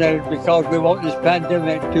vaccinated because we want this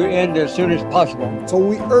pandemic to end as soon as possible. So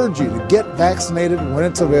we urge you to get vaccinated when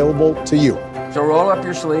it's available to you. So roll up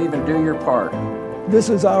your sleeve and do your part. This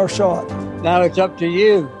is our shot. Now it's up to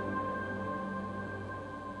you.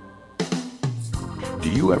 Do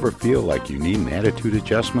you ever feel like you need an attitude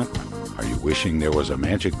adjustment? Are you wishing there was a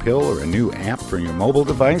magic pill or a new app for your mobile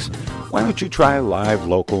device? Why don't you try live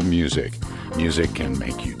local music? Music can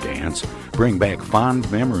make you dance, bring back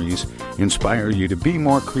fond memories, inspire you to be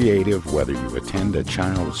more creative, whether you attend a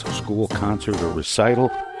child's school concert or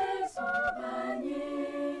recital,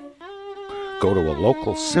 go to a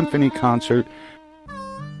local symphony concert,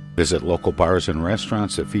 visit local bars and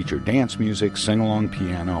restaurants that feature dance music, sing-along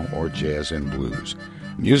piano, or jazz and blues.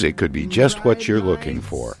 Music could be just what you're looking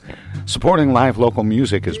for. Supporting live local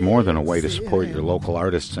music is more than a way to support your local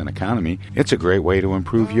artists and economy. It's a great way to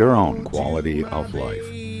improve your own quality of life.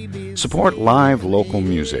 Support live local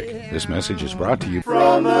music. This message is brought to you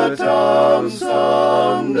from the Tom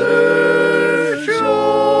Sumner Show.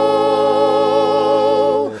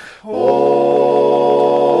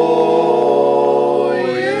 Oh,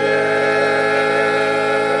 yeah.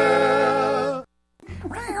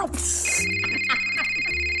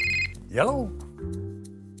 Yellow?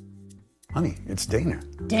 Honey, it's Dana.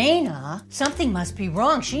 Dana? Something must be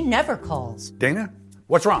wrong. She never calls. Dana,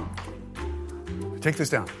 what's wrong? Take this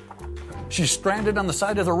down. She's stranded on the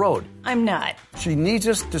side of the road. I'm not. She needs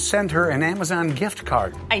us to send her an Amazon gift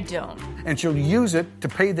card. I don't. And she'll use it to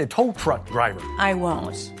pay the tow truck driver. I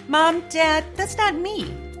won't. Mom, Dad, that's not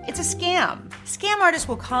me. It's a scam. Scam artists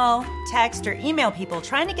will call, text, or email people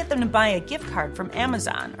trying to get them to buy a gift card from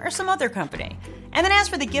Amazon or some other company, and then ask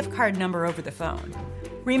for the gift card number over the phone.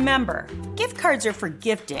 Remember, gift cards are for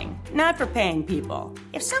gifting, not for paying people.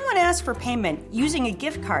 If someone asks for payment using a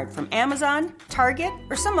gift card from Amazon, Target,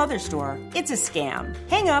 or some other store, it's a scam.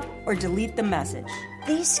 Hang up or delete the message.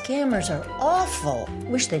 These scammers are awful.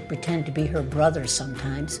 Wish they'd pretend to be her brother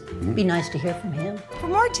sometimes. Be nice to hear from him. For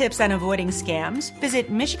more tips on avoiding scams,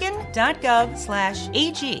 visit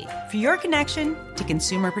michigan.gov/AG for your connection to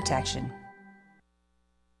consumer protection.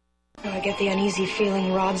 I get the uneasy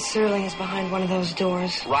feeling Rod Serling is behind one of those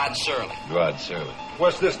doors. Rod Serling. Rod Serling.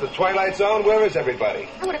 What's this, the Twilight Zone? Where is everybody?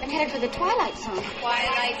 I would have been headed for the Twilight Zone.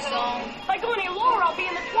 Twilight Zone? If I go any lower, I'll be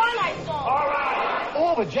in the Twilight Zone. All right.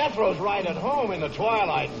 Oh, but Jethro's right at home in the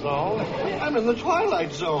Twilight Zone. I'm in the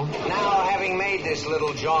Twilight Zone. Now, having made this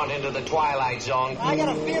little jaunt into the Twilight Zone, I got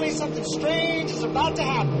a feeling something strange is about to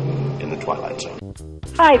happen. In the Twilight Zone.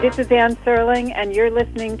 Hi, this is Ann Serling, and you're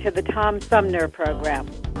listening to the Tom Sumner Program.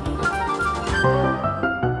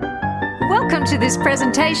 Welcome to this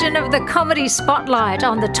presentation of the Comedy Spotlight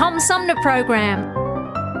on the Tom Sumner Program.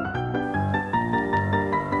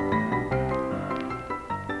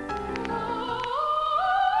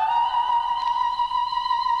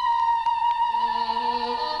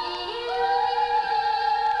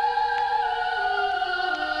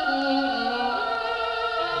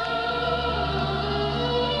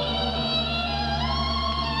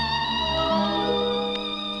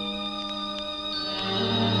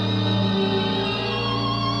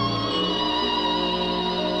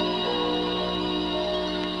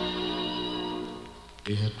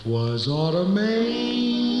 It was automation,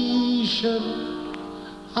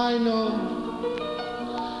 I know.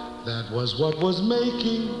 That was what was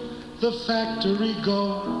making the factory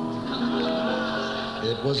go.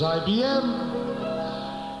 It was IBM,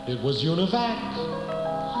 it was UNIVAC,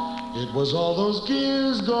 it was all those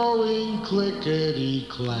gears going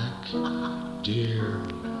clickety-clack. Dear,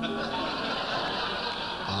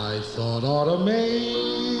 I thought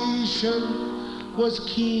automation was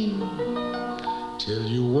keen, till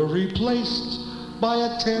you were replaced by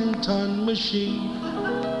a 10-ton machine.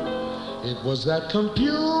 It was that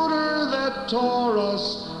computer that tore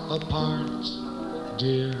us apart,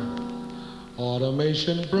 dear.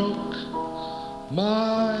 Automation broke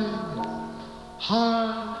my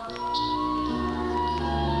heart.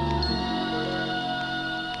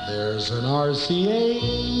 There's an RCA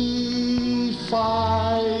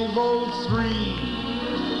 503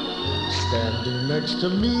 standing next to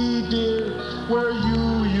me, dear, where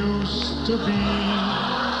you used to be.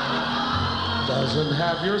 Doesn't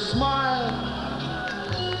have your smile,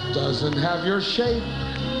 doesn't have your shape,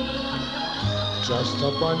 just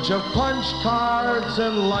a bunch of punch cards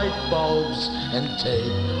and light bulbs and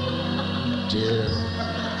tape. Dear,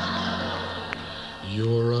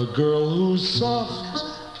 you're a girl who's soft,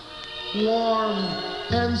 warm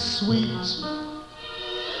and sweet,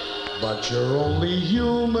 but you're only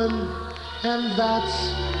human, and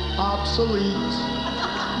that's obsolete.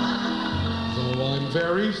 Though I'm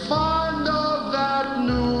very fond of that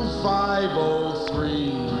new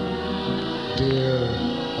 503, dear,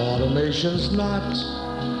 automation's not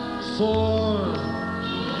for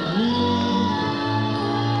me.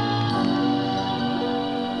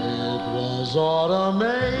 It was automation,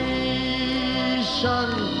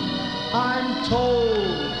 I'm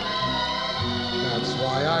told. That's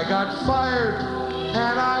why I got fired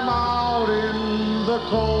and I'm out in the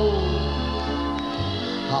cold.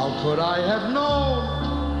 How could I have known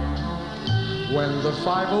when the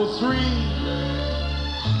 503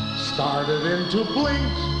 started into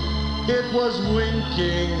blink, it was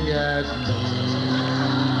winking at me,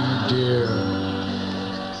 dear.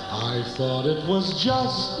 I thought it was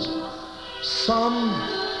just some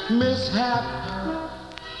mishap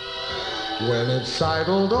when it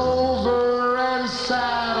sidled over and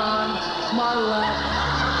sat on my lap.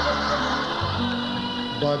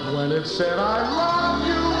 But when it said I love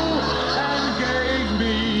you and gave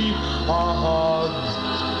me a hug,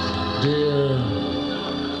 dear,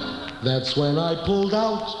 that's when I pulled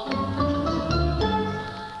out.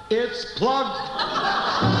 It's plugged.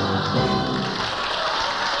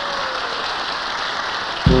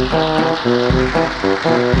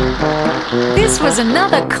 This was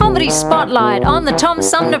another comedy spotlight on the Tom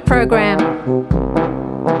Sumner Program.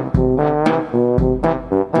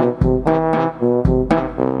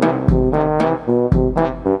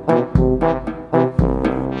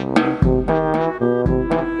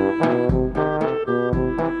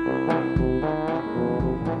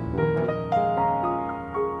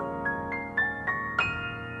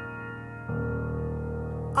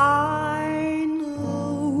 I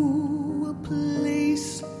know a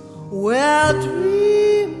place where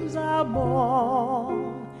dreams are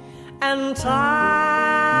born and time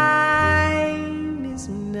is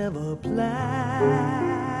never planned.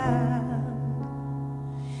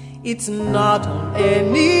 It's not on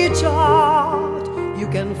any chart, you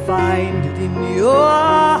can find it in your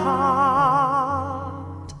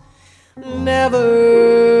heart. Never,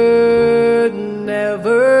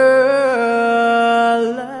 never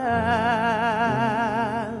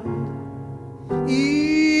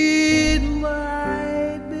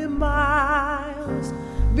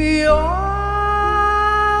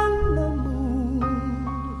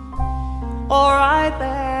or right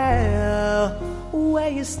there where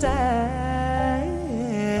you stand.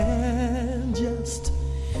 Just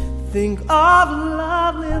think of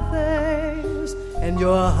lovely things and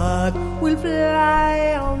your heart will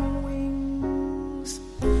fly on wings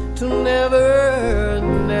to never,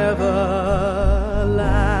 never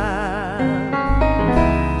land.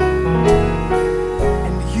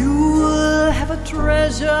 And you'll have a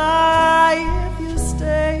treasure if you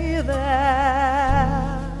stay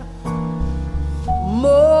there,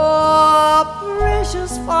 more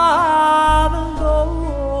precious far than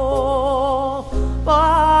gold.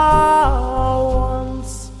 For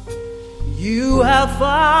once you have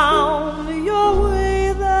found your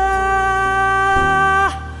way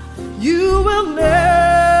there, you will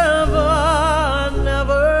never,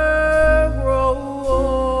 never grow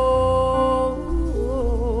old.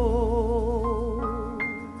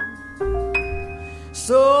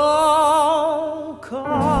 So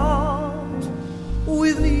come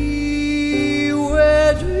with me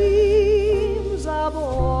where dreams are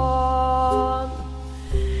born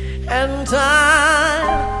and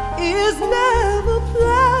time is never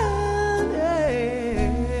planned.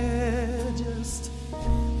 Just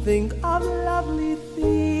think of lovely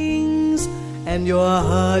things and your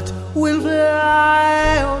heart will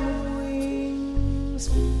fly on wings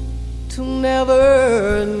to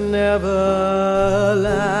never, never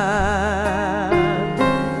land.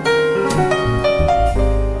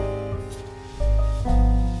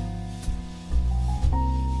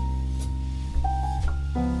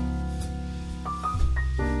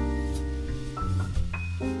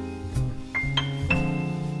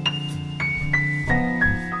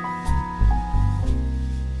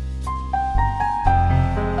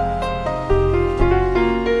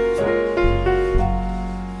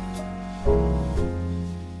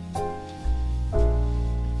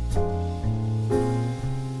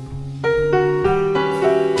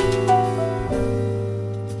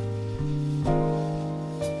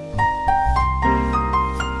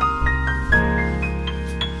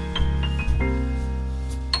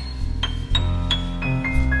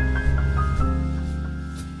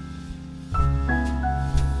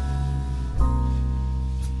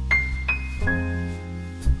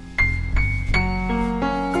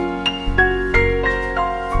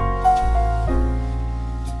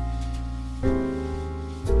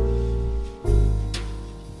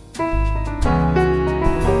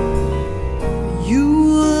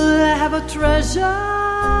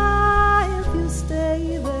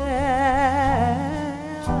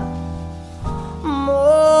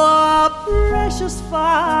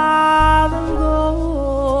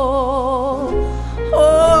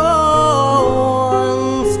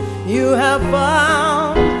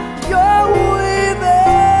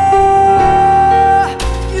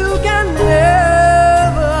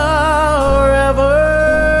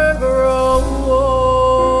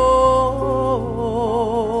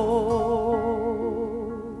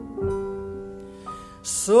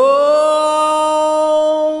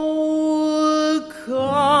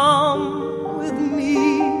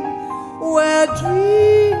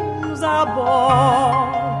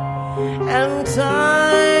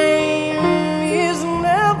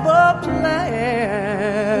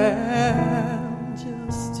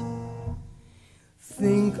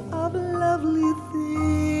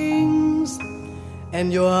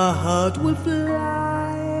 and your heart will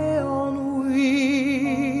fly on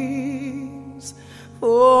wings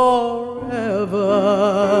forever.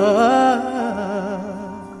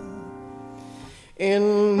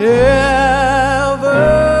 In never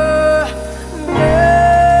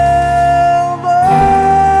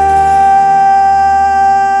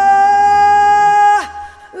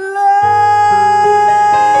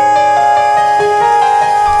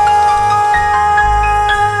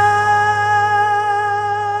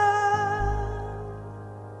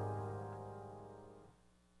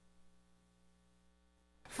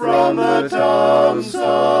From the Tom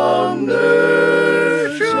Sumner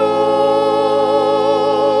Show.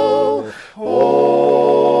 Oh,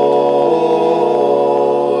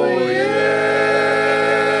 yeah.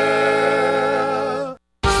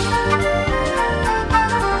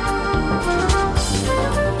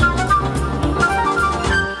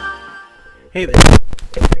 Hey there.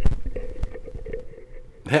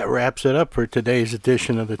 That wraps it up for today's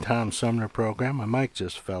edition of the Tom Sumner program. My mic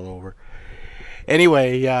just fell over.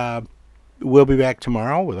 Anyway, we'll be back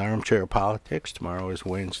tomorrow with Armchair Politics. Tomorrow is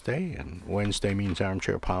Wednesday, and Wednesday means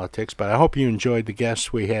Armchair Politics. But I hope you enjoyed the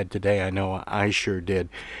guests we had today. I know I sure did.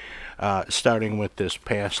 Starting with this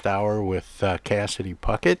past hour with Cassidy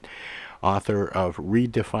Puckett, author of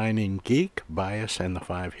Redefining Geek, Bias and the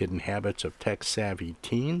 5 Hidden Habits of Tech-Savvy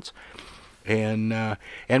Teens. And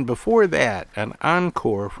before that, an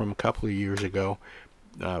encore from a couple of years ago,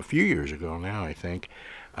 a few years ago now, I think,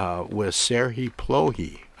 was Serhiy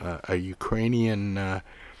Plohy, a Ukrainian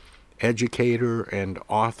educator and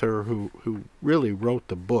author who really wrote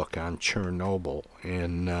the book on Chernobyl.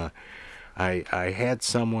 And I had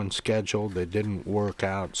someone scheduled that didn't work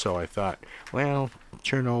out, so I thought, well,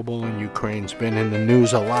 Chernobyl and Ukraine's been in the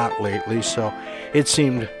news a lot lately, so it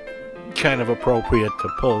seemed kind of appropriate to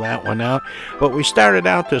pull that one out. But we started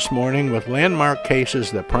out this morning with landmark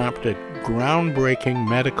cases that prompted groundbreaking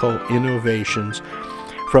medical innovations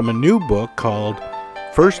from a new book called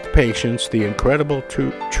First Patients, The Incredible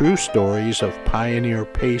True Stories of Pioneer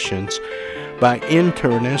Patients by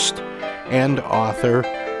internist and author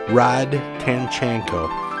Rod Tanchenko.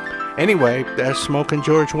 Anyway, that's Smoking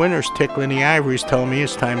George Winters tickling the ivories telling me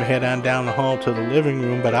it's time to head on down the hall to the living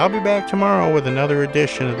room, but I'll be back tomorrow with another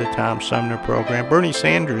edition of the Tom Sumner program. Bernie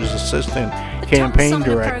Sanders, assistant campaign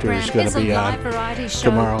director, is going to be on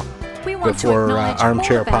tomorrow before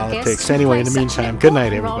Armchair Politics. Anyway, in the meantime, good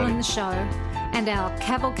night, everybody. And our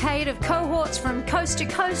cavalcade of cohorts from coast to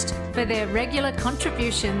coast for their regular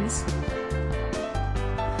contributions.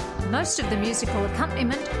 Most of the musical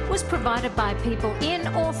accompaniment was provided by people in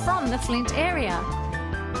or from the Flint area.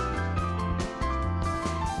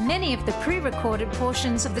 Many of the pre-recorded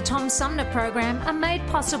portions of the Tom Sumner program are made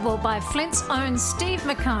possible by Flint's own Steve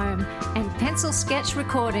McComb and Pencil Sketch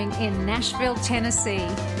Recording in Nashville, Tennessee.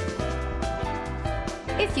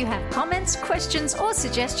 If you have comments, questions, or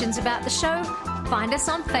suggestions about the show, find us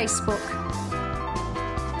on Facebook.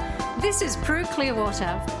 This is Prue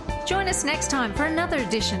Clearwater. Join us next time for another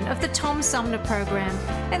edition of the Tom Sumner program,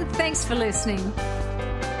 and thanks for listening.